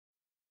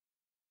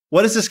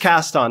What is this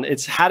cast on?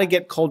 It's how to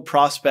get cold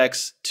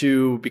prospects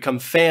to become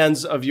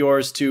fans of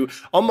yours, to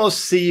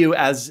almost see you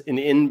as an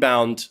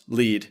inbound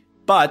lead.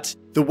 But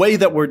the way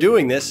that we're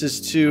doing this is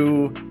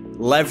to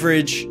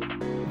leverage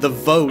the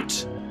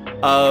vote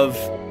of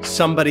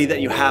somebody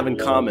that you have in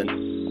common.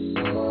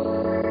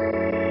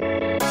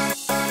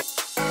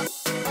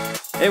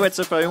 Hey, what's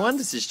up, everyone?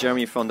 This is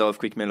Jeremy, founder of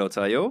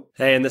QuickMail.io.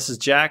 Hey, and this is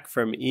Jack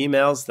from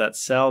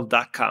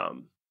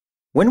emailsthatsell.com.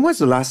 When was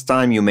the last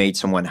time you made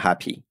someone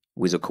happy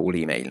with a cold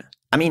email?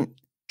 I mean,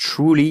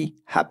 truly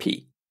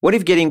happy. What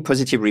if getting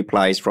positive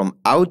replies from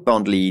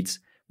outbound leads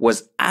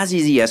was as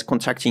easy as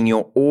contacting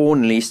your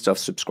own list of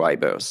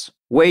subscribers?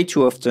 Way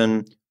too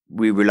often,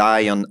 we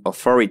rely on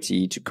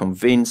authority to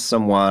convince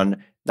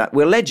someone that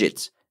we're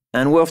legit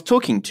and worth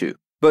talking to.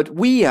 But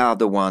we are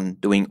the one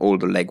doing all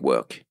the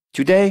legwork.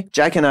 Today,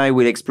 Jack and I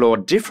will explore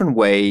different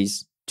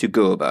ways to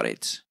go about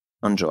it.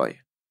 Enjoy.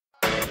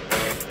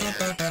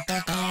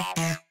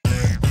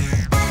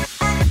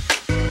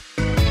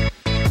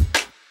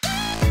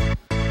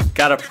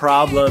 Got a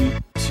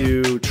problem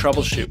to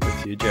troubleshoot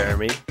with you,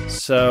 Jeremy.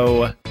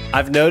 So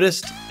I've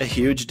noticed a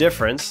huge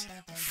difference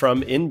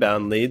from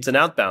inbound leads and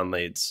outbound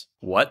leads.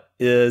 What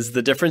is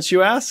the difference,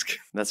 you ask?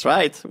 That's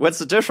right. What's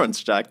the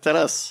difference, Jack? Tell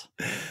us.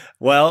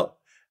 Well,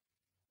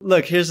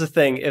 look, here's the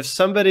thing. If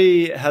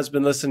somebody has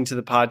been listening to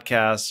the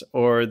podcast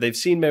or they've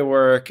seen my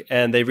work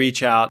and they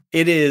reach out,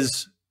 it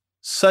is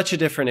such a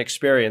different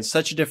experience,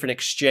 such a different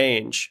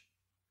exchange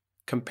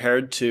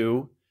compared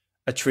to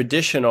a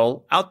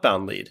traditional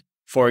outbound lead.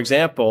 For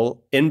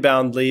example,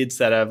 inbound leads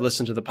that have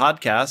listened to the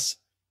podcast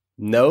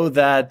know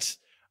that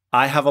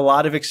I have a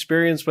lot of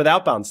experience with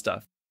outbound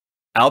stuff.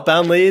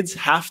 Outbound leads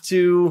have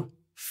to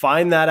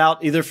find that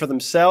out either for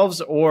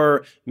themselves,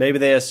 or maybe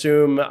they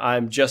assume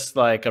I'm just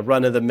like a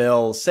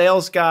run-of-the-mill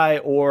sales guy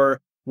or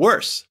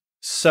worse.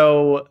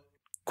 So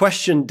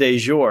question du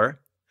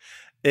jour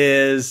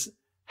is,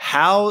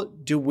 how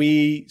do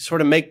we sort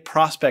of make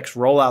prospects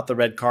roll out the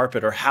red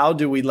carpet, or how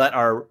do we let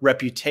our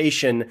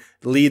reputation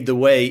lead the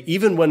way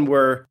even when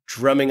we're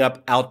drumming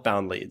up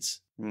outbound leads?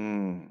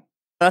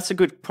 That's a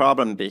good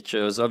problem,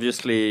 because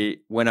obviously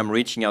when I'm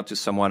reaching out to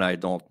someone I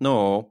don't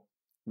know,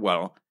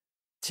 well,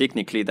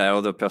 technically that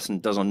other person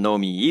doesn't know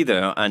me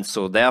either. And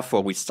so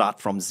therefore we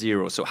start from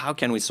zero. So how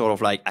can we sort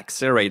of like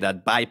accelerate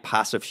that,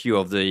 bypass a few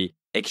of the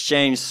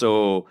exchange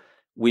so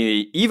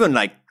we even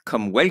like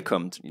come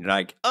welcomed,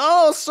 like,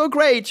 oh, so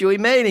great, you're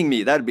emailing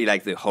me. That'd be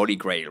like the holy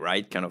grail,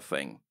 right? Kind of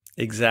thing.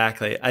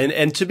 Exactly.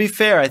 And to be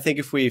fair, I think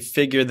if we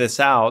figure this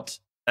out,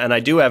 and I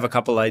do have a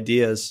couple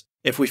ideas,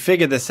 if we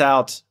figure this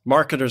out,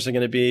 marketers are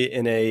going to be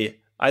in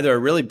either a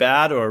really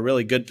bad or a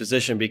really good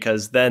position,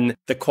 because then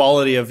the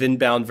quality of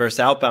inbound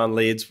versus outbound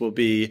leads will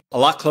be a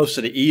lot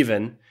closer to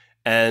even.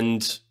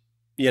 And,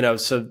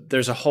 so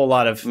there's a whole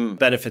lot of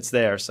benefits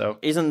there. So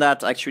isn't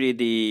that actually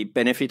the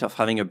benefit of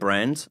having a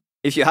brand?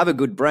 If you have a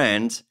good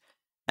brand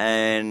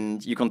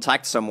and you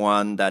contact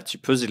someone that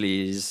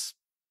supposedly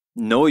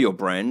know your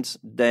brand,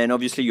 then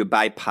obviously you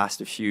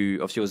bypassed a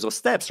few of those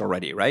steps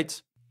already,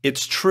 right?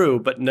 It's true,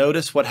 but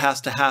notice what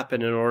has to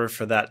happen in order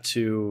for that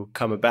to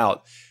come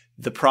about.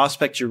 The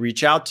prospect you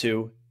reach out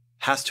to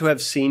has to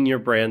have seen your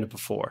brand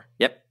before.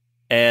 Yep.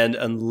 And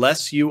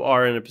unless you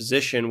are in a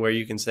position where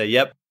you can say,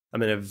 yep,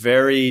 I'm in a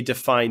very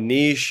defined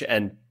niche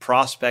and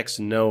prospects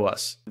know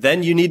us,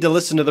 then you need to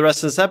listen to the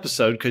rest of this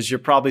episode, because you're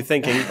probably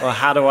thinking, well,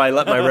 how do I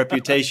let my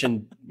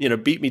reputation,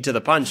 beat me to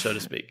the punch, so to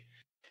speak?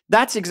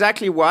 That's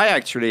exactly why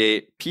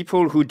actually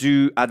people who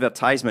do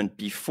advertisement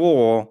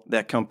before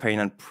their campaign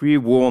and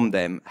pre-warm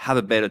them have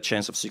a better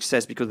chance of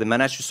success, because they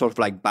manage to sort of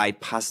like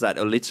bypass that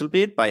a little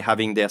bit by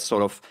having their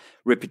sort of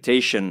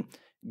reputation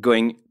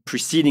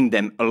preceding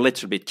them a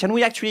little bit. Can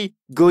we actually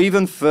go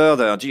even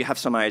further? Do you have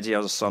some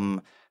ideas or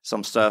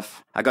some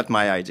stuff? I got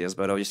my ideas,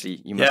 but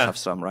obviously you must have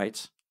some,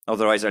 right?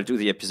 Otherwise I'll do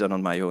the episode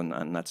on my own,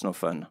 and that's no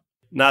fun.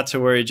 Not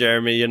to worry,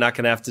 Jeremy. You're not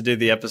going to have to do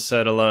the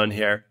episode alone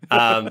here.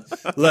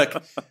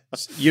 Look,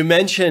 you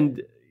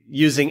mentioned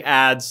using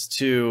ads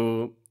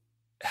to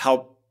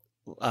help,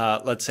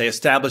 let's say,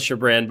 establish your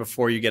brand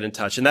before you get in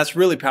touch. And that's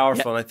really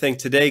powerful. And I think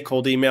today,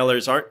 cold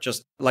emailers aren't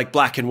just like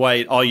black and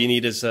white. All you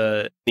need is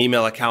an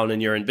email account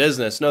and you're in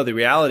business. No, the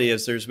reality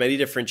is there's many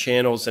different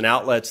channels and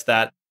outlets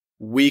that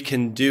we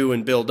can do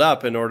and build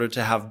up in order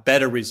to have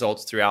better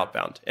results through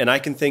outbound. And I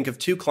can think of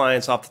 2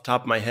 clients off the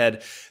top of my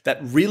head that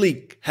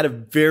really had a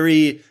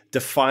very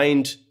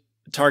defined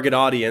target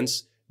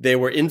audience. They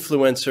were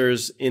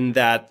influencers in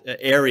that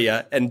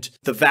area. And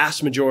the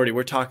vast majority,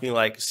 we're talking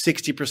like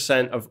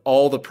 60% of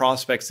all the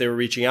prospects they were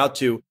reaching out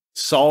to,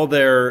 saw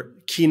their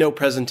keynote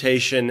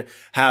presentation,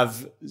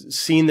 have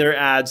seen their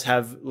ads,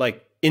 have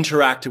like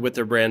interacted with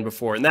their brand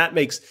before. And that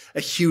makes a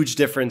huge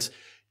difference.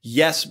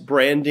 Yes,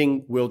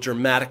 branding will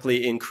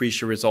dramatically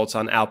increase your results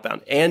on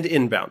outbound and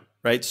inbound,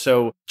 right?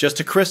 So just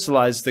to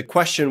crystallize, the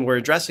question we're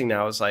addressing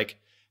now is like,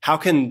 how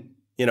can,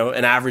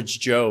 an average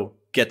Joe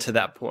get to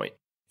that point?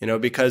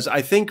 Because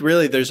I think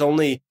really there's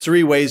only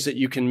 3 ways that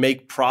you can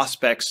make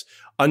prospects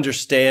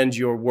understand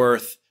your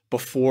worth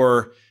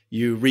before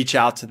you reach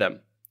out to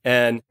them.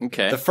 And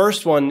Okay. the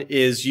first one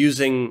is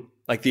using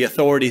like the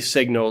authority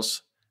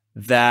signals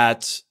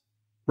that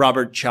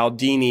Robert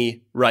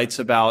Cialdini writes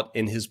about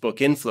in his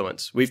book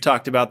Influence. We've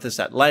talked about this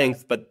at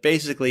length, but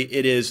basically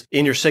it is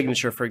in your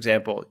signature, for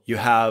example, you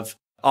have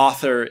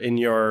author in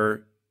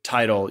your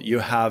title, you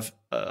have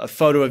a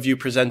photo of you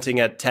presenting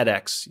at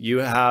TEDx, you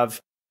have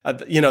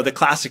the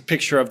classic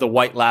picture of the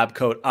white lab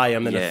coat, I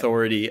am an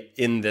authority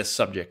in this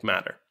subject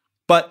matter.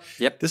 But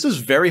this is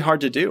very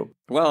hard to do.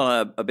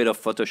 Well, a bit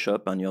of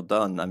Photoshop and you're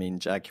done. I mean,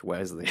 Jack,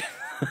 where's the,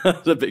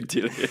 the big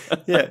deal here?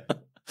 Yeah.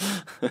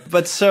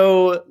 But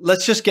so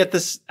let's just get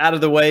this out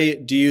of the way.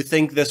 Do you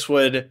think this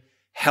would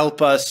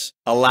help us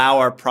allow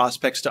our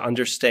prospects to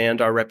understand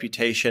our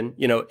reputation?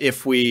 You know,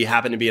 if we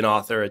happen to be an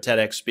author, a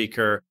TEDx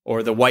speaker,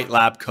 or the white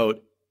lab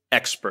coat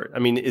expert. I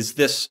mean, is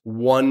this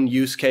one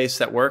use case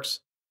that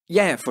works?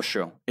 Yeah, for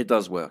sure. It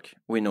does work.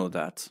 We know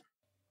that.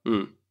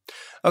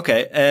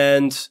 Okay.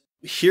 And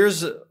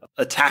here's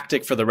a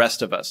tactic for the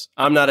rest of us.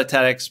 I'm not a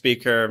TEDx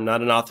speaker. I'm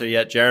not an author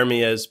yet.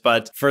 Jeremy is.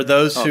 But for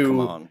those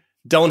who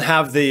don't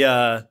have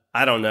the,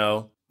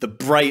 the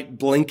bright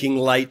blinking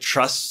light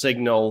trust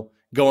signal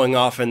going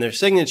off in their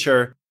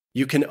signature,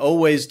 you can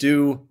always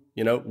do,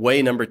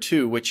 way number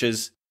 2, which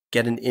is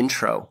get an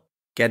intro.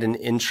 Get an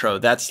intro.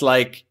 That's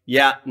like,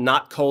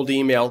 not cold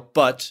email,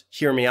 but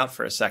hear me out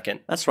for a second.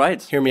 That's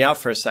right. Hear me out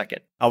for a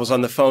second. I was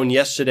on the phone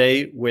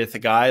yesterday with a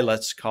guy,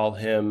 let's call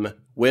him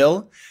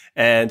Will,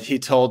 and he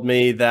told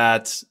me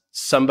that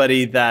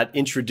somebody that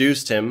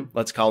introduced him,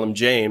 let's call him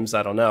James,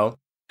 I don't know,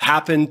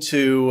 happened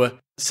to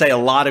say a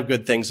lot of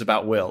good things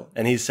about Will.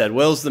 And he said,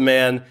 Will's the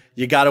man.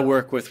 You got to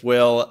work with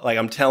Will. Like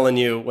I'm telling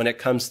you, when it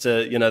comes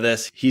to,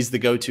 this, he's the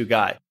go-to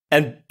guy.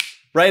 And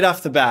right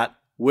off the bat,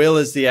 Will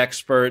is the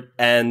expert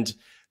and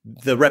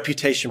the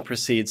reputation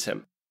precedes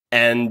him.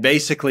 And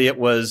basically it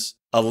was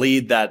a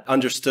lead that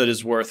understood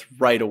his worth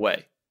right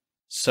away.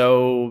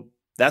 So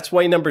that's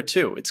way number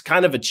 2. It's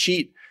kind of a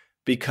cheat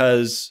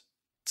because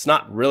it's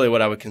not really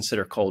what I would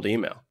consider cold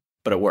email,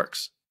 but it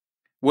works.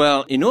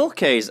 Well, in our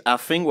case, I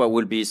think what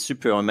will be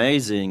super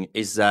amazing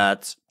is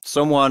that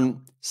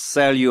someone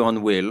sell you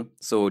on Will.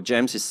 So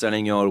James is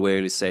selling you on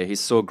Will. He say he's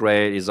so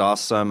great, he's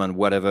awesome and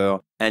whatever.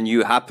 And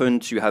you happen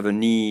to have a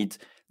need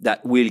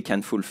that Will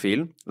can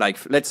fulfill. Like,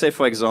 let's say,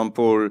 for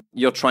example,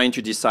 you're trying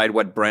to decide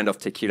what brand of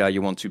tequila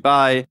you want to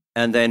buy.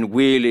 And then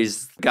Will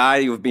is the guy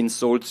you've been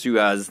sold to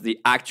as the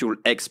actual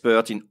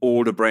expert in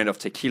all the brand of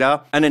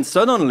tequila. And then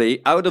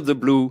suddenly, out of the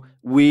blue,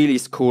 Will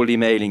is cold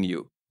emailing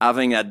you. I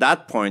think at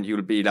that point,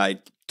 you'll be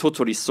like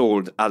totally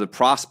sold as a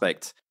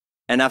prospect.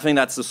 And I think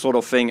that's the sort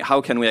of thing,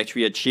 how can we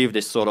actually achieve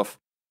this sort of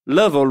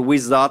level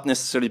without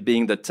necessarily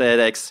being the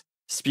TEDx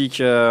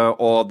speaker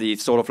or the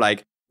sort of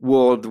like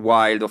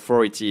worldwide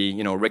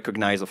authority,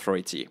 recognized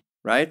authority,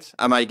 right?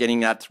 Am I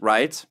getting that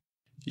right?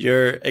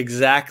 You're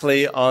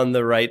exactly on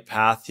the right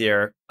path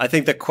here. I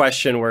think the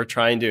question we're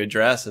trying to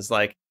address is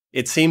like,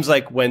 it seems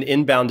like when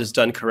inbound is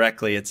done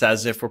correctly, it's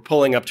as if we're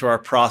pulling up to our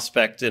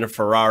prospect in a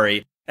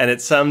Ferrari. And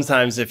it's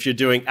sometimes if you're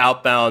doing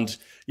outbound,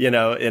 in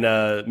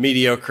a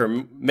mediocre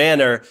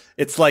manner,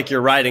 it's like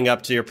you're riding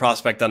up to your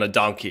prospect on a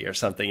donkey or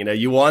something.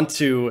 You want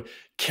to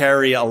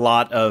carry a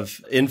lot of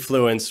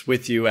influence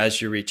with you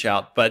as you reach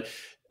out. But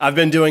I've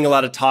been doing a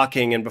lot of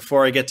talking, and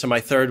before I get to my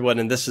third one,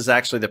 and this is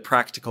actually the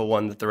practical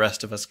one that the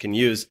rest of us can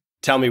use,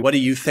 tell me, what do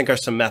you think are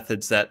some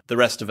methods that the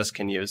rest of us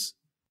can use?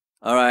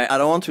 All right. I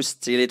don't want to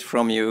steal it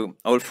from you,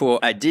 although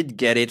I did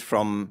get it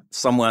from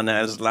someone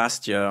else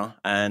last year,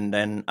 and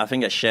then I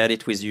think I shared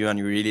it with you and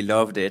you really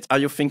loved it. Are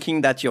you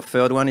thinking that your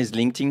third one is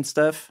LinkedIn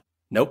stuff?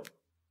 Nope.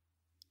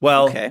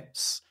 Well, okay.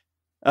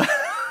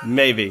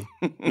 maybe.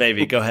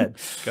 Go ahead.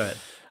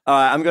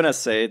 I'm going to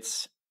say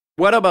it.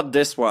 What about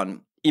this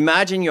one?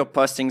 Imagine you're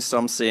posting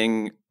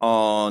something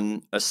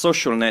on a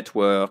social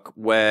network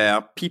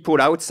where people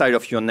outside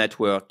of your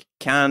network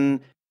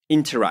can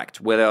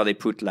interact, whether they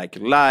put like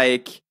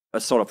a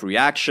sort of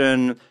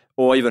reaction,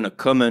 or even a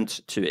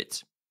comment to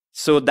it.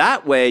 So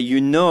that way,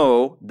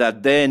 that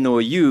they know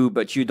you,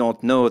 but you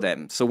don't know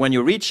them. So when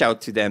you reach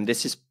out to them,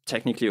 this is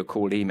technically a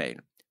cold email,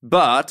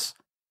 but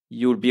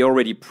you'll be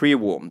already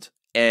pre-warmed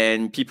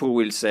and people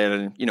will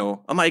say,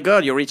 oh my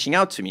God, you're reaching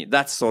out to me,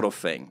 that sort of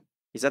thing.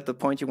 Is that the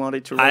point you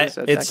wanted to raise?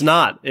 It's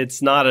not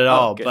at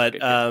all. Good,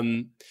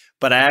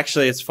 but I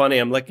actually, it's funny.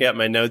 I'm looking at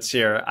my notes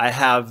here. I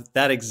have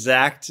that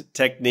exact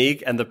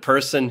technique and the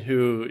person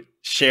who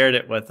shared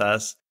it with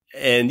us.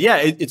 And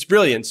it's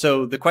brilliant.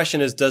 So the question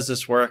is, does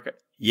this work?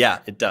 Yeah,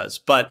 it does.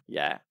 But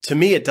to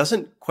me, it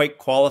doesn't quite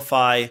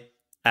qualify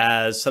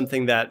as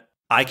something that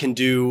I can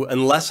do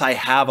unless I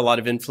have a lot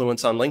of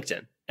influence on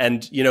LinkedIn.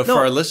 And, for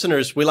our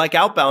listeners, we like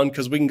outbound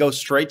because we can go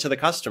straight to the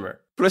customer.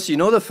 Plus,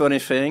 the funny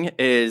thing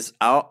is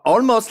I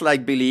almost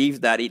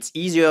believe that it's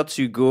easier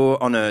to go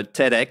on a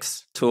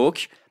TEDx talk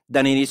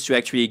than it is to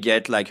actually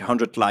get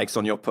 100 likes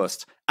on your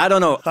post. I don't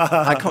know.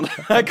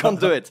 I can't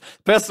do it.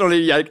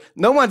 Personally,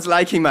 no one's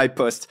liking my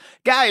post.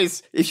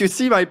 Guys, if you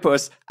see my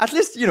post, at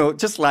least,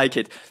 just like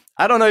it.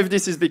 I don't know if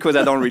this is because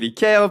I don't really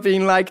care of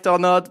being liked or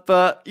not,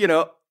 but,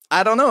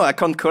 I don't know. I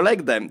can't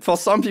collect them. For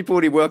some people,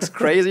 it works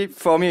crazy.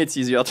 For me, it's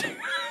easier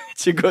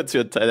to go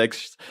to a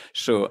TEDx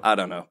show. I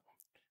don't know.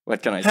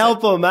 What can I say?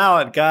 Help him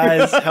out,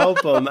 guys.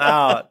 Help him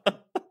out.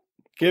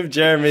 Give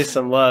Jeremy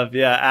some love.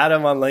 Yeah, add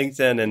him on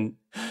LinkedIn and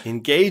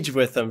engage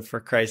with him, for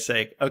Christ's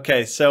sake.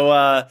 Okay,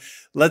 so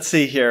let's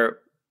see here.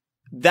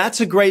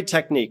 That's a great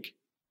technique,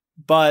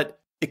 but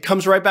it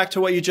comes right back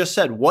to what you just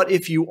said. What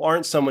if you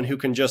aren't someone who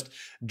can just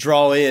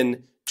draw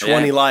in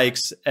 20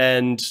 likes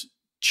and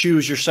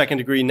choose your second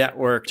degree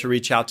network to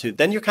reach out to?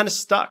 Then you're kind of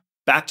stuck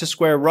back to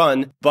square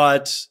one.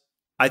 But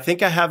I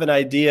think I have an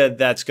idea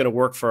that's going to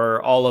work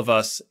for all of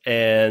us.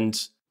 And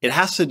it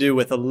has to do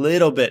with a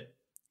little bit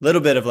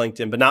of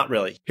LinkedIn, but not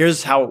really.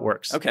 Here's how it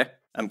works. Okay.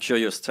 I'm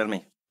curious. Tell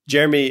me.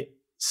 Jeremy,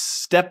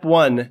 step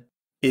one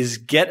is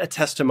get a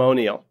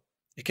testimonial.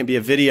 It can be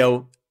a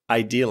video,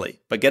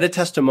 ideally, but get a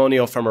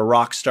testimonial from a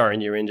rock star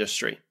in your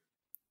industry,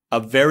 a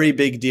very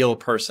big deal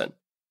person.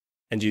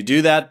 And you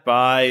do that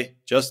by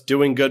just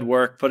doing good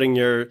work, putting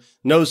your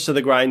nose to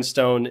the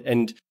grindstone,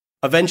 and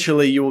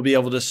eventually you will be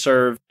able to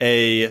serve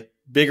a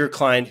bigger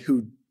client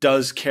who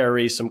does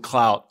carry some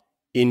clout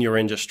in your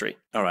industry.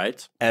 All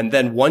right. And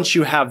then once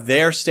you have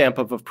their stamp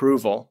of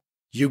approval,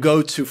 you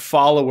go to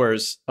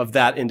followers of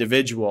that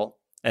individual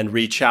and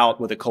reach out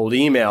with a cold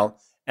email.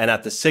 And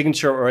at the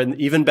signature, or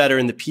even better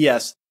in the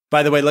PS,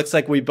 by the way, looks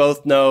like we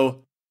both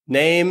know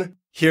name.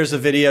 Here's a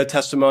video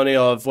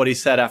testimonial of what he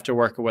said after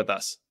working with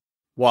us.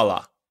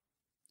 Voila.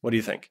 What do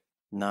you think?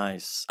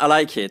 Nice. I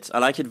like it. I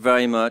like it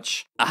very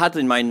much. I had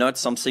in my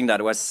notes something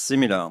that was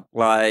similar.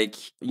 Like,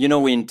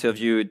 we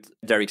interviewed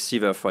Derek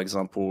Siever, for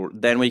example.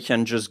 Then we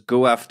can just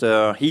go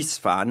after his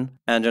fan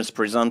and just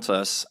present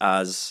us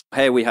as,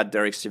 hey, we had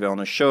Derek Siever on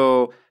a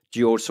show. Do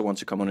you also want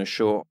to come on a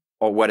show?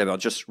 Or whatever,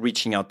 just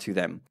reaching out to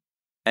them.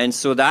 And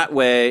so that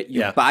way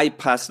you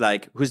bypass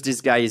like, who's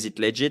this guy? Is it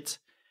legit?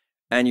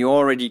 And you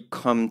already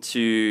come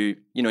to,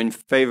 in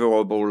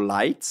favorable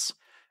lights.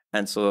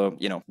 And so,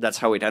 that's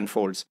how it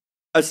unfolds.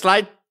 A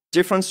slight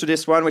difference to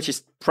this one, which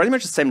is pretty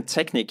much the same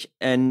technique.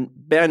 And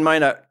bear in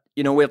mind that,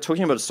 we're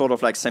talking about sort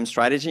of like same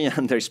strategy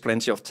and there's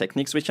plenty of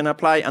techniques we can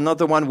apply.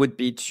 Another one would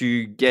be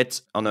to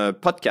get on a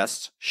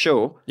podcast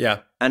show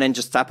and then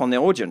just tap on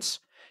their audience.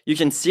 You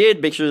can see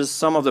it because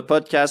some of the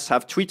podcasts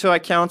have Twitter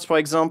accounts, for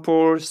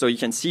example, so you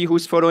can see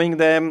who's following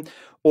them,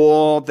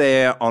 or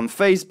they're on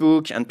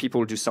Facebook and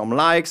people do some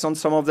likes on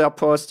some of their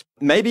posts.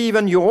 Maybe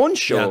even your own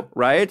show,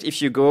 right? If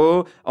you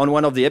go on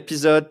one of the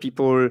episodes,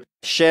 people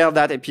share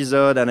that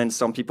episode and then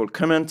some people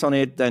comment on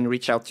it, then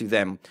reach out to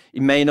them.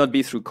 It may not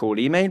be through cold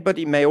email, but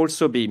it may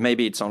also be,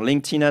 maybe it's on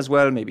LinkedIn as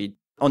well, maybe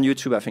on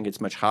YouTube. I think it's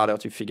much harder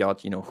to figure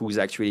out, who's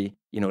actually,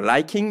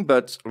 liking,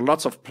 but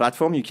lots of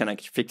platforms, you can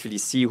effectively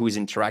see who's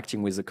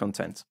interacting with the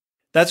content.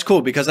 That's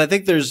cool, because I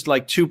think there's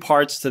like two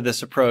parts to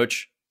this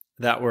approach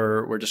that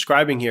we're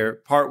describing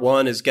here. Part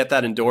one is get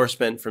that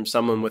endorsement from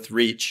someone with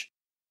reach.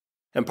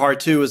 And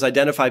part two is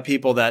identify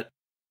people that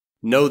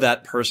know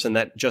that person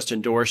that just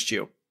endorsed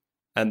you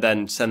and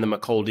then send them a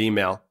cold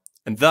email.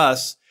 And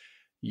thus,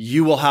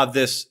 you will have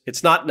this,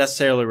 it's not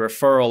necessarily a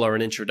referral or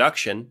an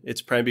introduction.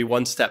 It's probably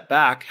one step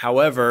back.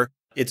 However,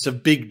 it's a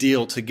big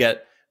deal to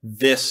get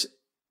this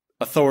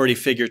authority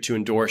figure to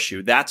endorse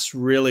you. That's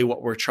really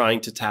what we're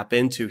trying to tap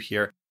into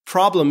here.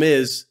 Problem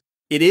is,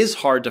 it is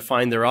hard to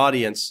find their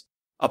audience.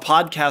 A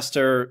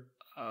podcaster,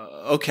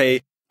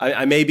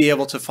 I may be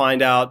able to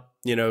find out,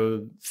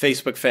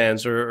 Facebook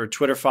fans or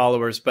Twitter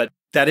followers, but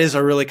that is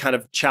a really kind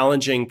of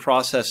challenging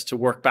process to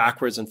work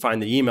backwards and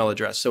find the email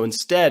address. So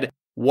instead,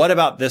 what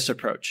about this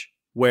approach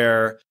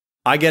where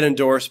I get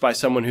endorsed by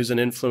someone who's an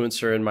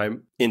influencer in my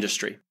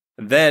industry?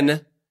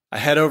 Then I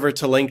head over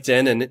to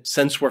LinkedIn, and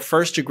since we're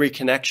first degree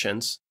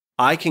connections,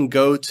 I can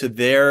go to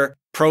their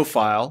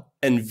profile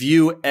and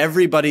view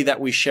everybody that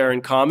we share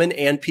in common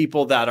and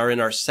people that are in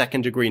our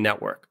second degree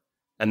network.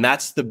 And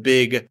that's the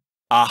big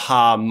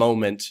aha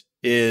moment,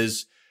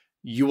 is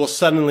you will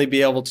suddenly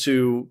be able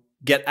to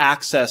get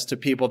access to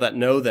people that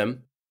know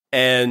them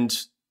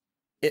and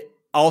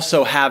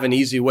also have an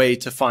easy way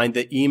to find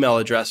the email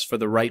address for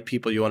the right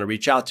people you want to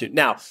reach out to.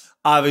 Now,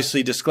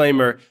 obviously,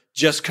 disclaimer,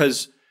 just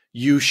because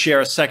you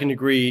share a second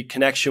degree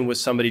connection with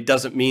somebody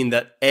doesn't mean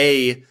that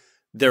A,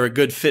 they're a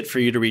good fit for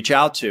you to reach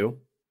out to.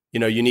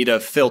 You need a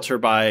filter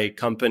by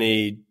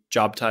company,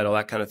 job title,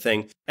 that kind of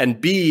thing.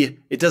 And B,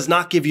 it does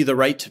not give you the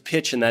right to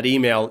pitch in that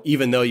email,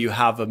 even though you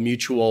have a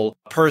mutual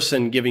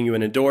person giving you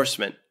an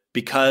endorsement,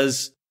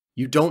 because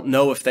you don't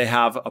know if they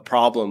have a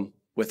problem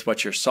with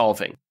what you're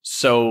solving.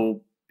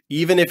 So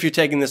even if you're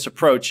taking this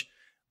approach,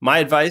 my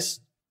advice,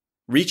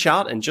 reach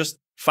out and just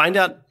find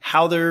out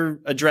how they're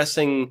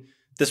addressing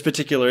this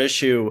particular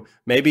issue.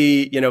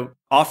 Maybe,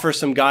 offer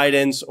some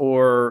guidance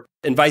or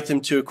invite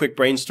them to a quick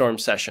brainstorm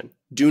session.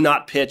 Do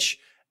not pitch,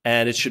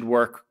 and it should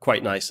work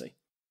quite nicely.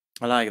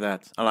 I like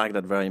that. I like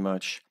that very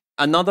much.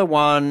 Another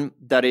one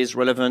that is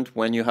relevant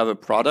when you have a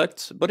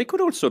product, but it could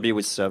also be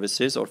with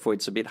services, although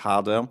it's a bit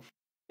harder,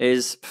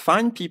 is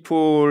find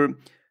people,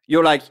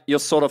 your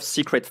sort of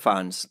secret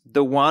fans.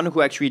 The one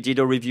who actually did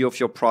a review of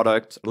your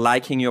product,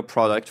 liking your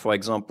product, for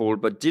example,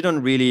 but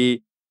didn't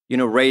really,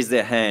 raise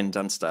their hand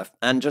and stuff,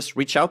 and just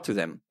reach out to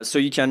them. So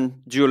you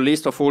can do a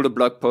list of all the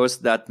blog posts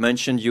that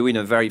mentioned you in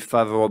a very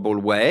favorable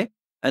way,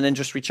 and then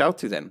just reach out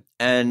to them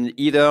and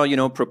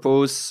either,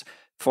 propose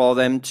for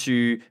them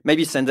to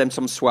maybe send them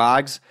some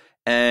swags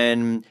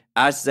and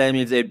ask them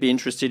if they'd be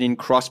interested in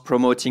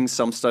cross-promoting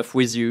some stuff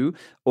with you,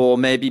 or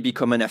maybe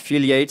become an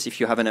affiliate if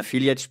you have an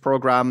affiliate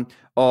program,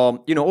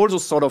 or, all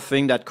those sort of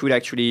things that could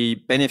actually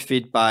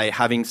benefit by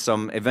having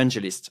some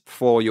evangelists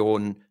for your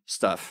own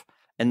stuff.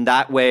 And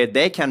that way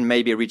they can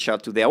maybe reach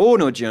out to their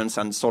own audience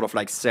and sort of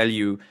like sell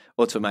you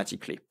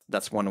automatically.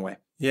 That's one way.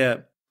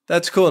 Yeah,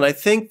 that's cool. And I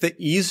think the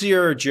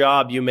easier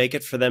job you make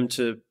it for them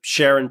to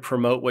share and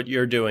promote what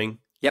you're doing,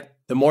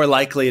 the more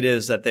likely it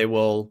is that they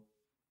will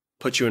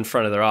put you in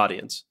front of their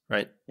audience,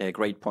 right? Yeah,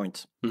 great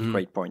point. Mm-hmm.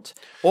 Great point.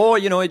 Or,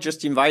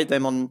 just invite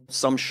them on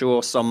some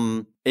show,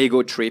 some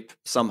ego trip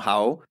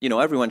somehow.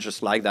 Everyone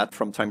just like that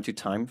from time to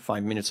time,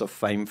 5 minutes of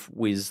fame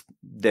with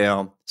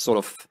their sort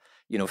of,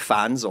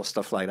 fans or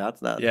stuff like that.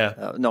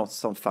 No,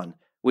 it's not fun.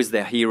 With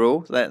their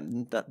hero,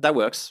 that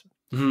works.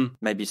 Mm-hmm.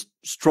 Maybe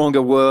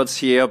stronger words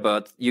here,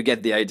 but you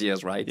get the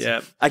ideas, right?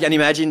 Yeah. I can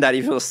imagine that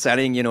if you're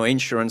selling,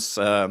 insurance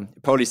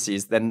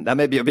policies, then that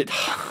may be a bit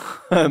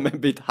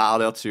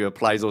harder to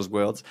apply those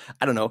words.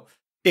 I don't know.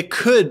 It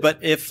could, but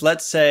if,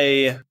 let's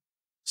say,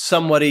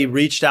 somebody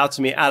reached out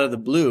to me out of the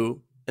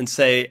blue and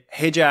say,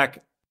 hey,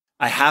 Jack,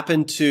 I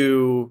happen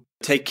to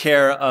take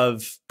care of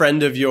a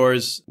friend of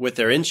yours with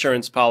their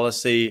insurance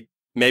policy.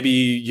 Maybe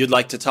you'd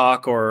like to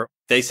talk, or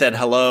they said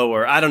hello,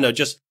 or I don't know,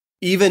 just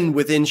even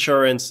with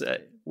insurance,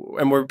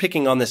 and we're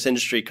picking on this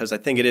industry because I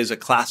think it is a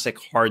classic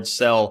hard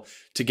sell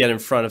to get in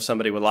front of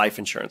somebody with life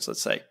insurance,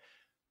 let's say.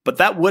 But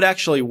that would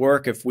actually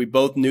work if we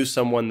both knew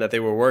someone that they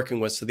were working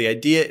with. So the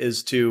idea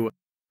is to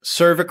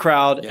serve a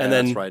crowd and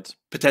then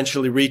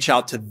potentially reach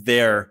out to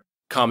their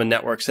common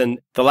networks. And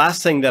the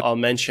last thing that I'll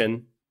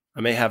mention,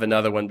 I may have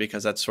another one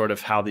because that's sort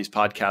of how these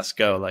podcasts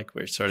go. Like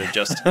we're sort of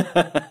just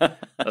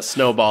a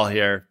snowball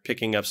here,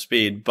 picking up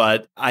speed.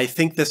 But I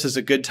think this is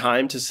a good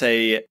time to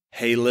say,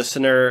 hey,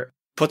 listener,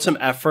 put some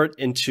effort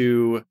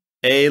into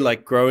A,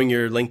 like growing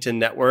your LinkedIn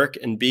network,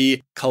 and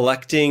B,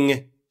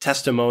 collecting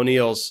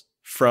testimonials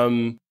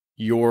from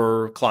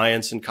your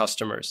clients and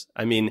customers.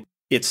 I mean,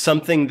 it's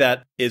something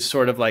that is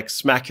sort of like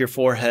smack your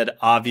forehead.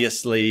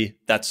 Obviously,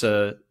 that's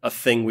a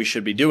thing we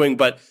should be doing.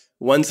 But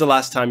when's the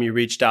last time you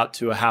reached out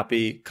to a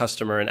happy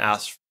customer and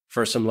asked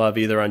for some love,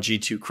 either on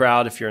G2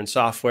 Crowd, if you're in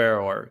software,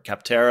 or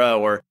Capterra,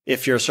 or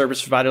if you're a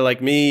service provider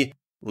like me,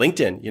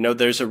 LinkedIn?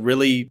 There's a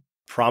really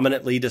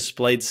prominently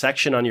displayed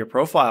section on your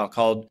profile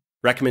called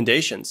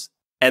recommendations.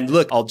 And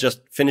look, I'll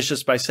just finish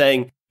this by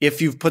saying,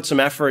 if you've put some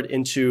effort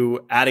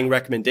into adding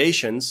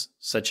recommendations,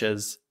 such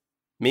as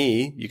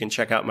me, you can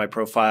check out my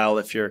profile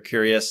if you're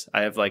curious.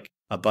 I have like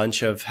a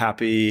bunch of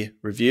happy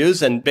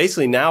reviews. And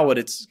basically now what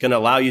it's going to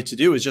allow you to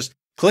do is just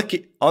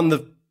click on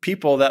the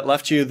people that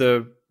left you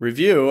the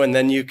review, and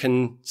then you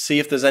can see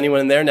if there's anyone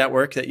in their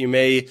network that you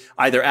may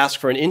either ask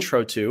for an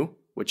intro to,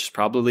 which is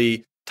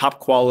probably top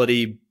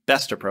quality,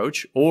 best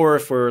approach, or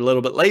if we're a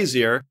little bit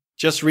lazier,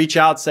 just reach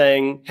out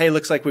saying, hey,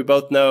 looks like we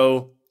both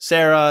know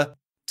Sarah,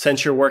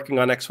 since you're working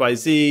on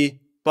XYZ,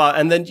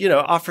 and then,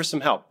 offer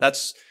some help.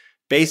 That's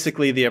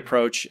basically the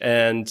approach.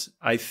 And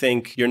I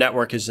think your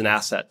network is an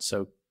asset.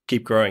 So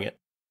keep growing it.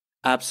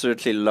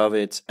 Absolutely love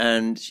it.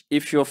 And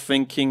if you're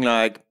thinking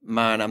like,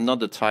 man, I'm not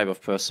the type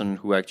of person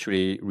who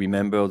actually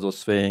remember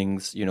those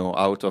things,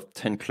 out of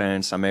 10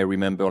 clients, I may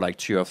remember like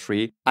 2 or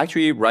 3.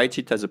 Actually write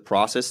it as a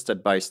process,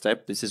 step by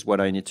step. This is what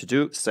I need to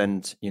do.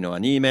 Send,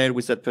 an email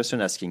with that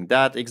person asking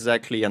that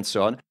exactly, and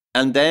so on.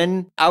 And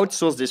then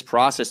outsource this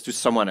process to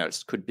someone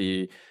else. Could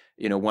be,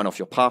 one of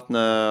your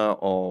partner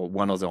or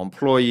one other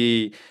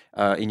employee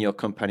in your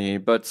company,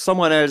 but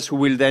someone else who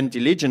will then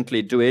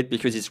diligently do it,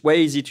 because it's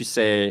way easy to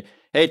say,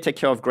 hey, take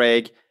care of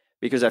Greg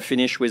because I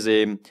finished with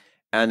him.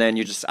 And then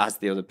you just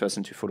ask the other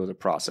person to follow the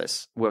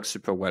process. Works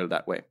super well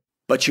that way.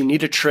 But you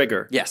need a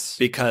trigger. Yes.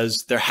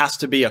 Because there has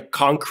to be a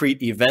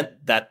concrete event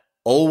that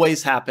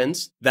always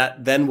happens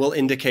that then will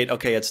indicate,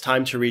 okay, it's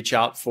time to reach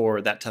out for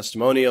that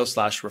testimonial /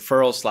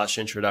 referral /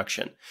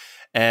 introduction.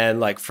 And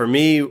like for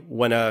me,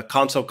 when a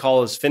consult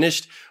call is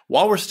finished,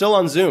 while we're still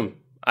on Zoom,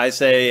 I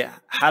say,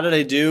 how did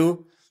I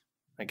do?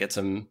 I get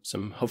some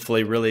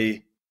hopefully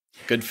really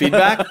good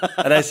feedback.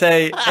 And I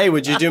say, hey,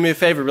 would you do me a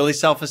favor? Really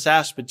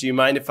self-assessed, but do you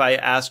mind if I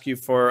ask you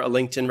for a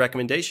LinkedIn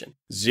recommendation?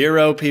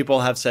 0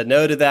 people have said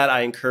no to that.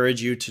 I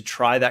encourage you to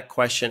try that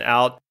question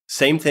out.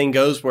 Same thing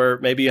goes where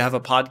maybe you have a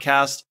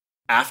podcast.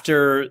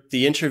 After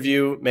the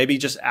interview, maybe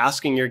just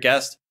asking your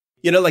guest,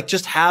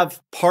 just have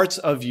parts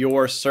of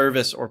your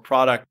service or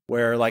product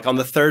where like on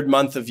the 3rd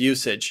month of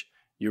usage,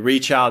 you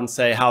reach out and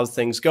say, how's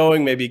things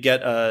going? Maybe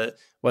get an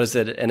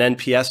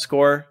NPS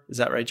score. Is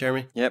that right,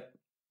 Jeremy? Yep,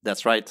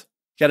 that's right.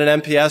 Get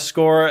an NPS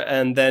score,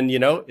 and then,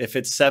 if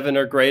it's 7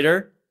 or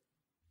greater,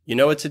 you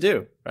know what to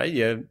do, right?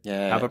 You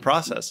have a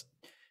process.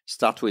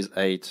 Start with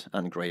 8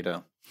 and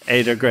greater.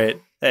 8 or great.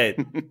 Hey,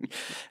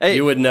 hey,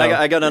 you would know.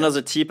 I got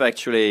another tip,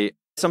 actually.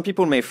 Some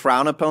people may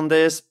frown upon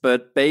this,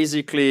 but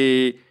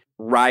basically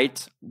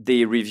write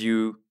the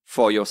review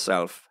for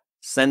yourself.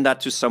 Send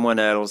that to someone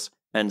else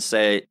and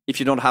say, if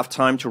you don't have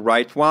time to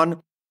write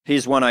one,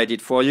 here's one I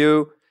did for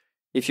you.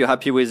 If you're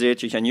happy with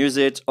it, you can use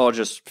it, or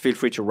just feel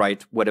free to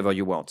write whatever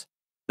you want.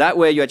 That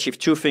way you achieve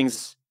two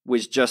things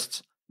with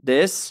just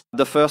this.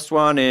 The first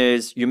one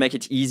is you make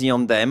it easy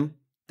on them.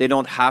 They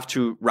don't have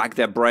to rack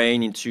their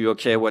brain into,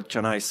 okay, what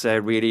can I say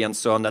really, and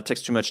so on. That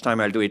takes too much time.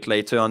 I'll do it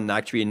later, and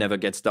actually it never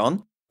gets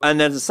done. And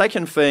then the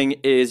second thing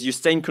is you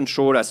stay in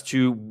control as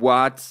to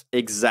what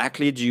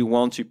exactly do you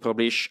want to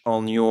publish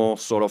on your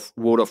sort of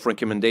word of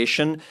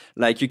recommendation.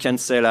 Like you can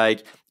say,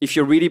 like, if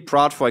you're really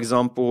proud, for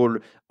example,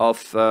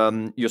 of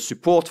your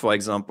support, for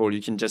example,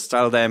 you can just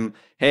tell them,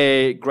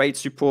 hey, great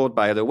support,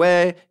 by the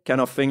way,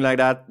 kind of thing like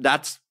that.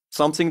 That's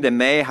something they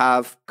may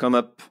have come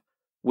up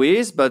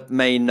with, but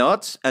may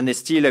not, and they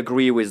still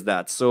agree with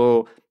that.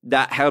 So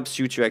that helps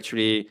you to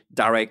actually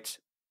direct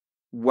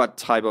what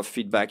type of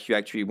feedback you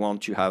actually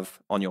want to have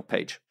on your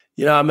page.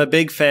 You know, I'm a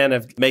big fan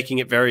of making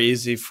it very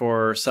easy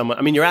for someone.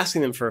 I mean, you're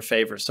asking them for a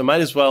favor, so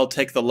might as well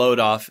take the load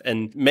off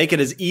and make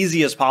it as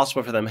easy as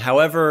possible for them.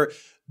 However,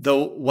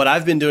 though, what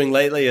I've been doing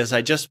lately is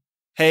I just,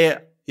 hey,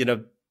 you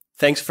know,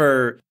 thanks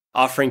for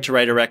offering to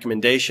write a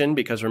recommendation,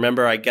 because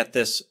remember, I get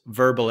this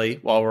verbally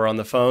while we're on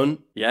the phone.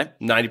 Yeah.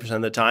 90%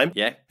 of the time.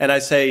 Yeah. And I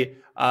say,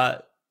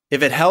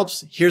 if it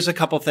helps, here's a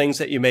couple things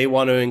that you may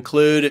want to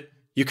include.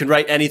 You can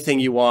write anything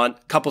you want.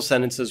 A couple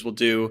sentences will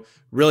do.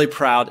 Really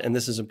proud, and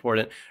this is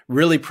important,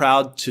 really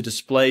proud to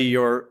display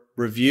your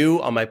review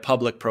on my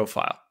public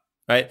profile,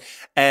 right?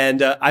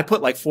 And I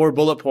put like 4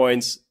 bullet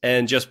points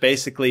and just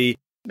basically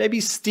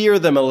maybe steer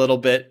them a little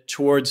bit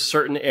towards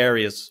certain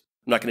areas.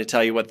 I'm not going to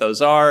tell you what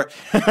those are,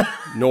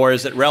 nor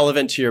is it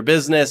relevant to your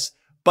business,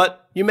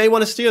 but you may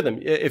want to steer them.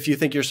 If you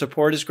think your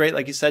support is great,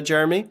 like you said,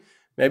 Jeremy,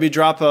 maybe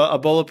drop a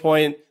bullet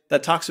point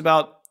that talks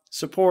about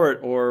support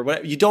or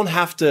whatever. You don't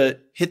have to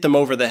hit them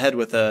over the head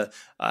with a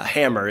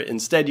hammer.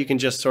 Instead, you can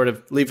just sort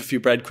of leave a few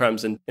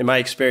breadcrumbs. And in my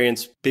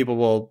experience, people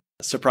will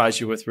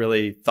surprise you with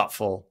really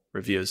thoughtful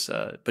reviews.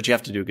 But you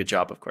have to do a good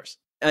job, of course.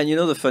 And you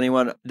know the funny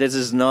one, this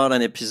is not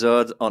an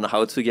episode on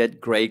how to get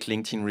great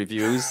LinkedIn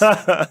reviews,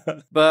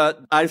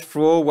 but I'll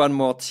throw one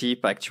more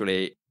tip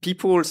actually.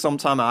 People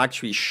sometimes are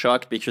actually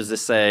shocked because they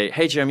say,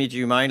 hey, Jeremy, do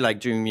you mind like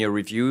doing me a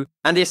review?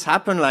 And this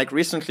happened like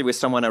recently with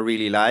someone I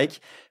really like,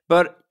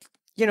 but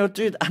you know,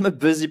 dude, I'm a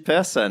busy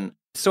person.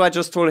 So I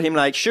just told him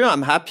like, sure,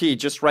 I'm happy.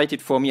 Just write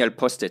it for me. I'll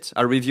post it.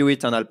 I'll review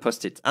it and I'll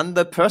post it. And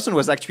the person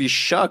was actually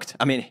shocked.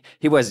 I mean,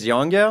 he was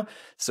younger.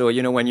 So,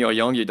 you know, when you're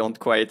young, you don't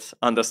quite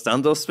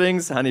understand those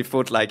things. And he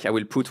thought like, I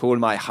will put all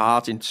my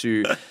heart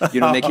into,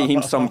 you know, making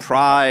him some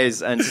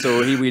prize. And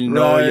so he will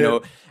know, Right. you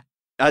know,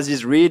 as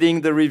he's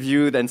reading the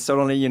review, then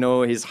suddenly, you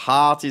know, his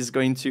heart is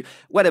going to,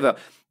 whatever.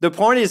 The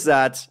point is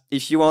that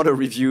if you want a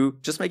review,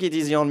 just make it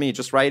easy on me.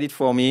 Just write it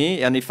for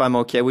me. And if I'm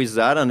okay with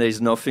that and there's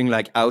nothing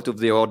like out of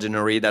the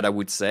ordinary that I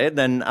would say,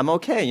 then I'm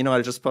okay. You know,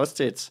 I'll just post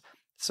it.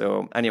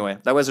 So anyway,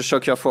 that was a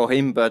shocker for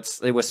him, but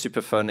it was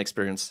super fun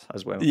experience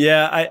as well.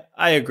 Yeah,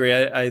 I agree.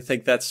 I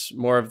think that's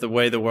more of the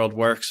way the world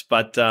works.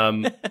 But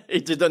he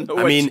didn't know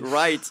what to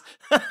write.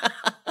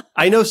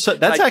 I know that's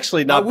like,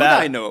 actually not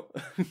bad. I know.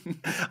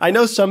 I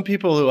know some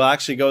people who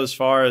actually go as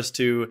far as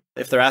to,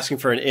 if they're asking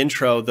for an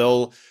intro,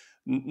 they'll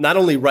not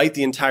only write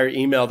the entire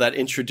email that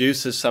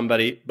introduces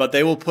somebody, but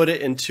they will put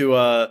it into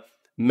a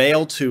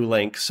mail to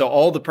link. So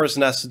all the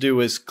person has to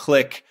do is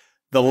click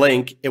the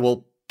link. It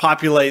will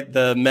populate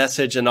the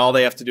message and all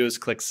they have to do is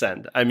click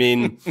send. I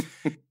mean,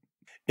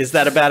 is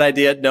that a bad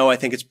idea? No, I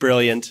think it's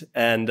brilliant.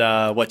 And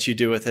what you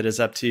do with it is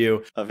up to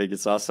you. I think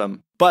it's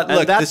awesome. But and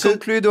look, that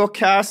concludes our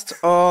cast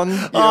on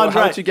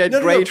how to get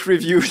great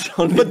reviews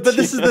on LinkedIn. But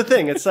this is the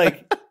thing. It's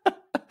like,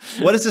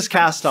 what is this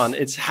cast on?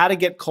 It's how to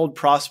get cold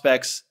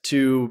prospects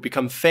to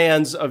become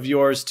fans of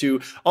yours, to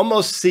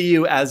almost see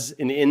you as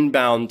an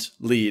inbound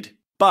lead.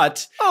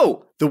 But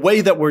the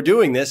way that we're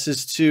doing this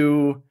is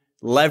to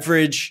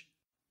leverage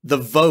the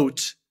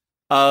vote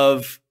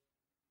of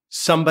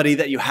somebody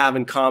that you have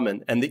in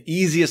common. And the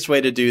easiest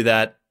way to do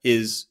that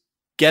is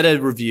get a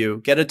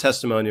review, get a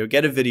testimonial,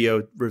 get a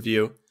video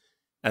review,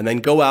 and then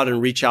go out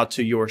and reach out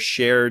to your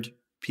shared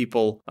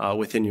people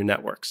within your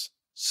networks.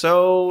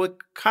 So it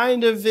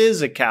kind of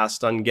is a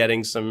cast on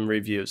getting some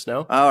reviews,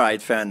 no? All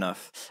right, fair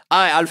enough.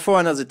 I'll throw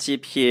another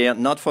tip here,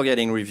 not for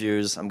getting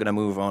reviews. I'm going to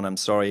move on. I'm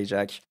sorry,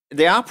 Jack.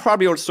 There are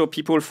probably also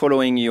people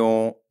following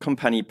your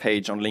company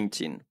page on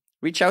LinkedIn.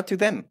 Reach out to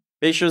them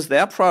because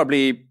they're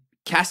probably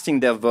casting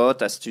their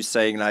vote as to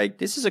saying like,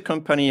 this is a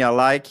company I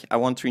like, I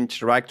want to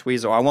interact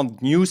with, or I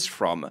want news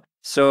from.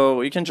 So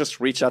you can just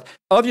reach out.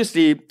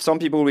 Obviously, some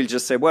people will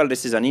just say, well,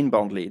 this is an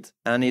inbound lead.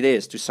 And it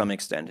is to some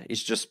extent.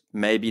 It's just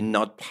maybe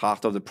not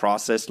part of the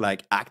process,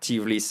 like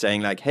actively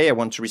saying like, hey, I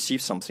want to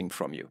receive something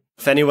from you.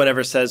 If anyone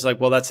ever says like,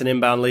 well, that's an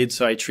inbound lead,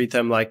 so I treat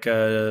them like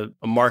a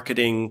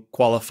marketing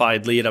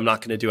qualified lead, I'm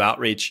not going to do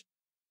outreach.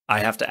 I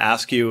have to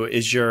ask you,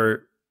 is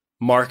your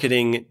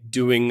marketing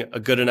doing a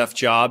good enough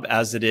job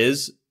as it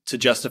is to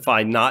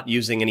justify not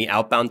using any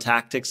outbound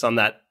tactics on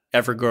that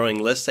ever-growing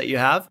list that you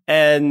have.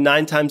 And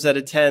 9 times out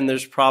of 10,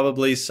 there's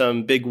probably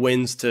some big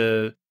wins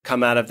to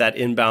come out of that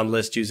inbound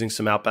list using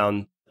some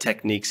outbound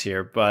techniques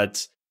here.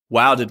 But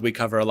wow, did we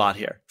cover a lot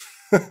here.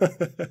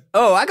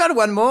 Oh, I got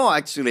one more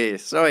actually.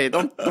 Sorry,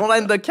 don't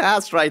end the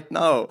cast right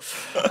now.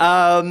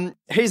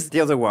 Here's the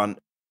other one.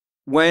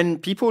 When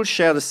people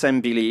share the same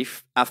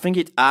belief, I think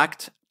it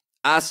acts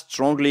as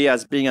strongly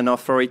as being an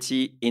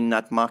authority in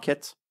that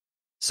market.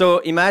 So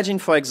imagine,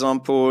 for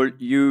example,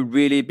 you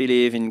really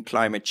believe in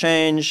climate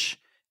change,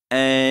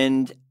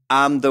 and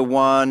I'm the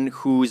one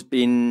who's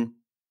been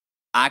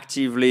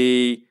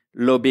actively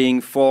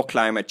lobbying for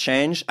climate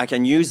change. I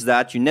can use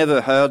that. You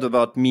never heard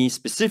about me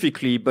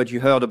specifically, but you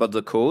heard about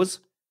the cause.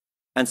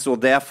 And so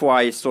therefore,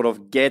 I sort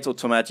of get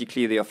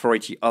automatically the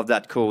authority of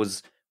that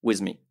cause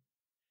with me.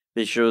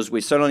 Because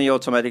we're suddenly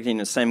automatically in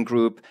the same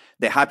group.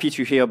 They're happy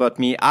to hear about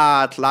me.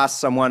 At last,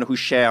 someone who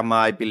shares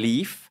my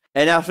belief.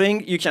 And I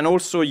think you can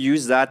also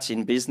use that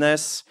in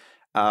business.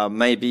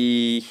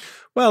 Maybe.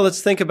 Well,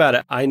 let's think about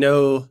it. I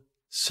know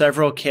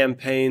several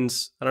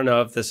campaigns. I don't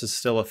know if this is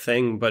still a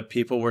thing, but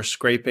people were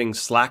scraping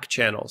Slack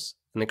channels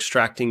and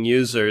extracting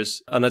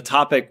users on a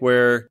topic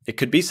where it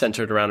could be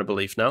centered around a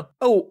belief, no?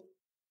 Oh,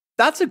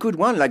 that's a good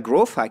one, like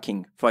growth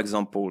hacking, for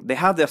example. They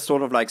have their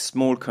sort of like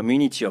small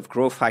community of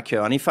growth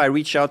hacker. And if I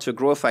reach out to a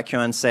growth hacker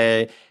and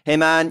say, hey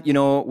man,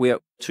 we're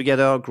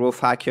together, growth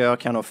hacker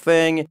kind of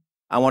thing.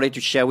 I wanted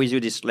to share with you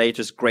this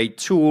latest great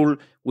tool.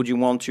 Would you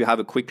want to have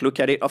a quick look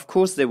at it? Of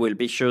course they will,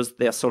 because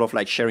they're sort of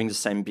like sharing the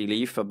same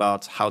belief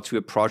about how to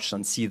approach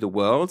and see the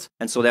world.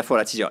 And so therefore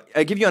that's easier.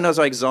 I'll give you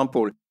another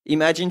example.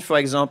 Imagine, for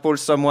example,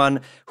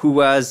 someone who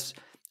was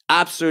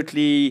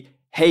absolutely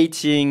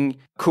hating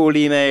cold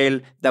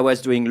email, that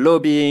was doing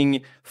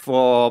lobbying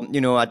for,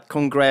 at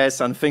Congress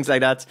and things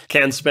like that.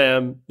 Can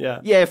spam, yeah.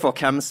 Yeah, for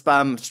can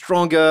spam,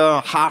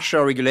 stronger,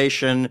 harsher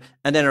regulation.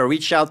 And then I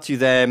reach out to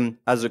them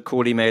as a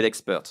cold email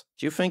expert.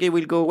 Do you think it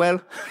will go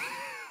well?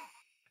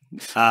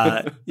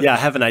 Yeah, I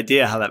have an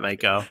idea how that might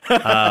go.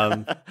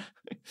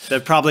 They're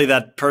probably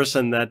that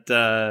person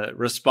that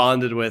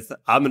responded with,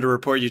 I'm going to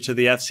report you to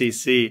the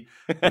FCC,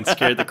 and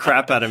scared the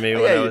crap out of me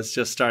when I was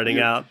just starting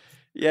out.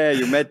 Yeah,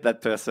 you met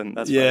that person.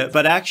 That's yeah, right.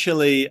 But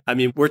actually, I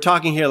mean, we're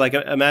talking here, like,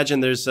 imagine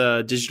there's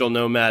a digital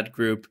nomad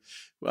group.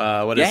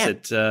 What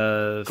is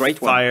it? Great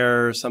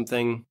Fire or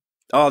something?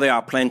 Oh, there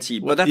are plenty.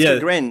 But that's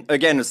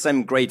again, the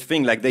same great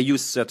thing. Like they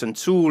use certain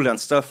tools and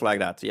stuff like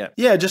that. Yeah.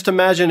 Yeah, just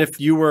imagine if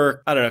you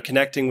were, I don't know,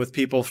 connecting with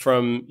people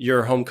from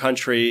your home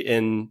country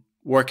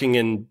working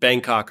in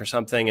Bangkok or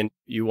something, and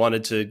you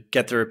wanted to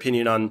get their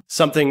opinion on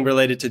something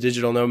related to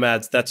digital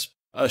nomads. That's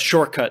a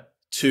shortcut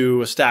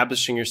to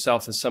establishing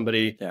yourself as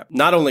somebody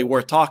not only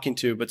worth talking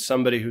to, but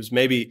somebody who's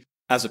maybe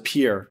as a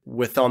peer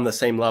on the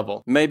same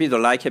level. Maybe the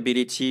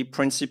likability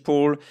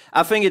principle.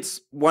 I think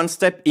it's one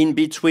step in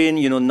between,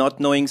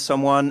 not knowing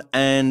someone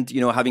and,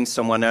 having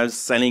someone else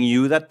selling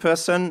you that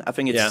person. I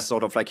think it's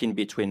sort of like in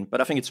between, but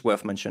I think it's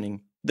worth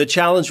mentioning. The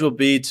challenge will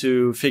be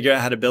to figure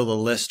out how to build a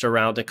list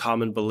around a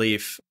common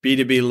belief.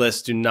 B2B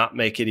lists do not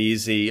make it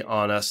easy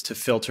on us to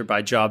filter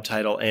by job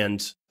title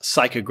and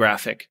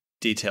psychographic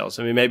details.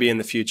 I mean, maybe in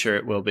the future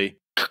it will be.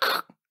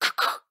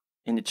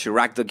 You need to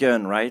rack the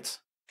gun, right?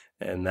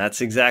 And that's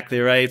exactly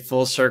right.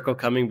 Full circle,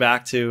 coming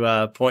back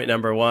to point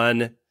number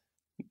 1.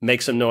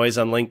 Make some noise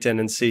on LinkedIn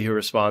and see who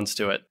responds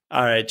to it.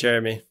 All right,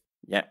 Jeremy.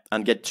 Yeah,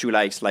 and get 2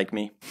 likes like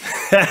me.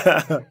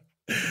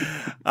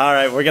 All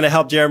right, we're going to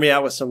help Jeremy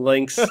out with some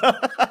links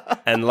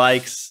and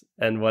likes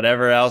and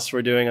whatever else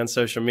we're doing on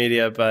social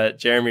media. But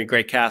Jeremy,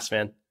 great cast,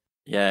 man.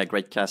 Yeah,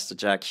 great cast,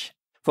 Jack.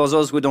 For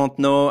those who don't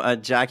know,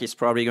 Jack is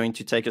probably going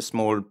to take a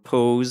small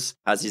pause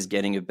as he's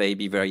getting a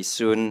baby very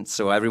soon.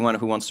 So everyone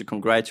who wants to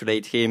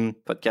congratulate him,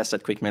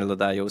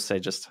 podcast@quickmail.io, say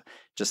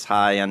just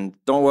hi. And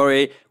don't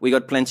worry, we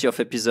got plenty of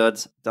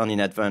episodes done in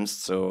advance.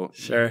 So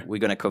we're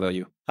going to cover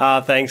you.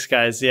 Thanks,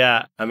 guys.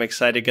 Yeah, I'm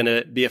excited. Going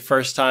to be a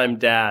first-time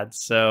dad.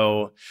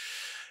 So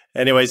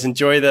anyways,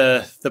 enjoy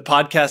the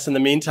podcast. In the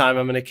meantime,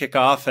 I'm going to kick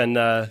off. And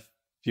if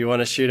you want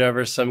to shoot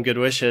over some good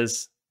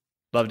wishes,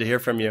 love to hear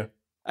from you.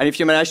 And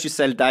if you manage to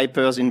sell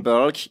diapers in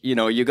bulk,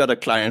 you got a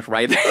client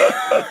right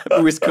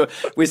there. With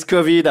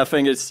COVID, I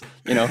think it's,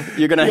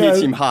 you're going to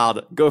hit him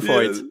hard. Go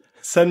for it.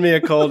 Send me a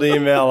cold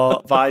email.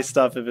 I'll buy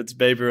stuff if it's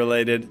baby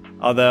related.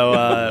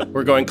 Although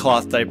we're going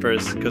cloth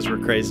diapers because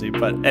we're crazy.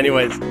 But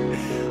anyways,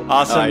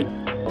 awesome.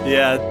 Right.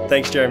 Yeah.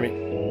 Thanks, Jeremy.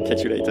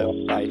 Catch you later.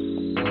 Bye.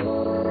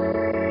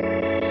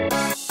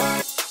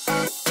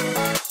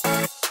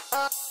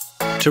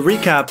 To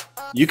recap,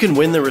 you can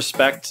win the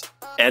respect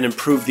and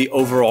improve the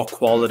overall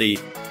quality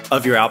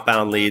of your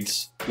outbound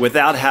leads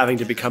without having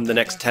to become the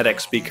next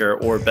TEDx speaker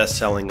or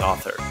best-selling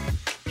author.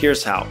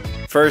 Here's how.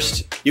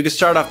 First, you can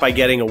start off by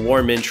getting a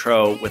warm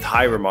intro with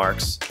high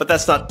remarks, but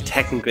that's not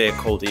technically a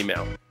cold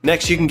email.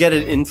 Next, you can get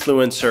an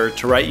influencer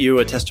to write you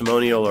a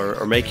testimonial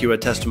or make you a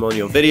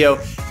testimonial video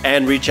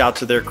and reach out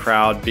to their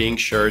crowd, being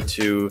sure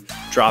to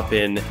drop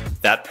in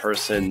that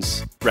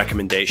person's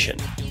recommendation.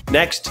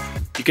 Next,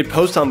 you could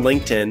post on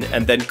LinkedIn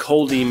and then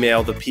cold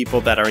email the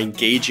people that are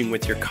engaging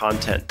with your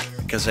content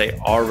because they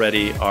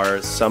already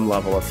are some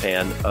level of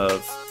fan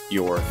of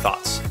your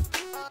thoughts.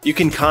 You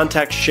can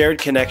contact shared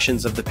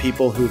connections of the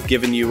people who've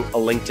given you a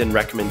LinkedIn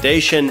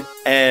recommendation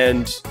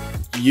and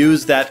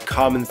use that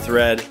common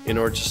thread in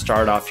order to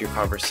start off your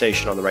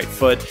conversation on the right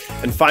foot.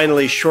 And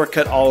finally,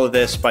 shortcut all of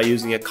this by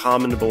using a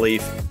common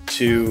belief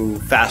to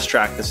fast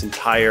track this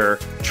entire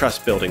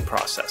trust building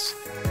process.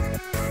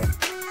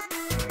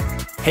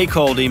 Hey,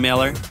 cold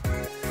emailer.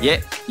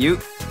 Yeah, you.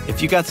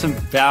 If you got some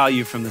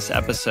value from this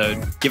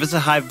episode, give us a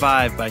high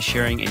vibe by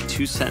sharing a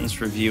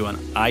 2-sentence review on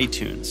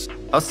iTunes.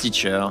 Or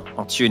Stitcher,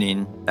 or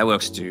TuneIn, that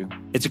works too.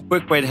 It's a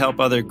quick way to help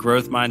other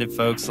growth-minded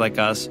folks like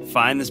us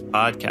find this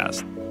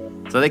podcast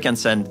So they can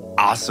send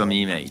awesome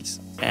emails.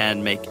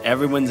 and make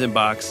everyone's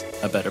inbox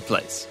a better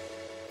place.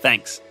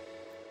 Thanks.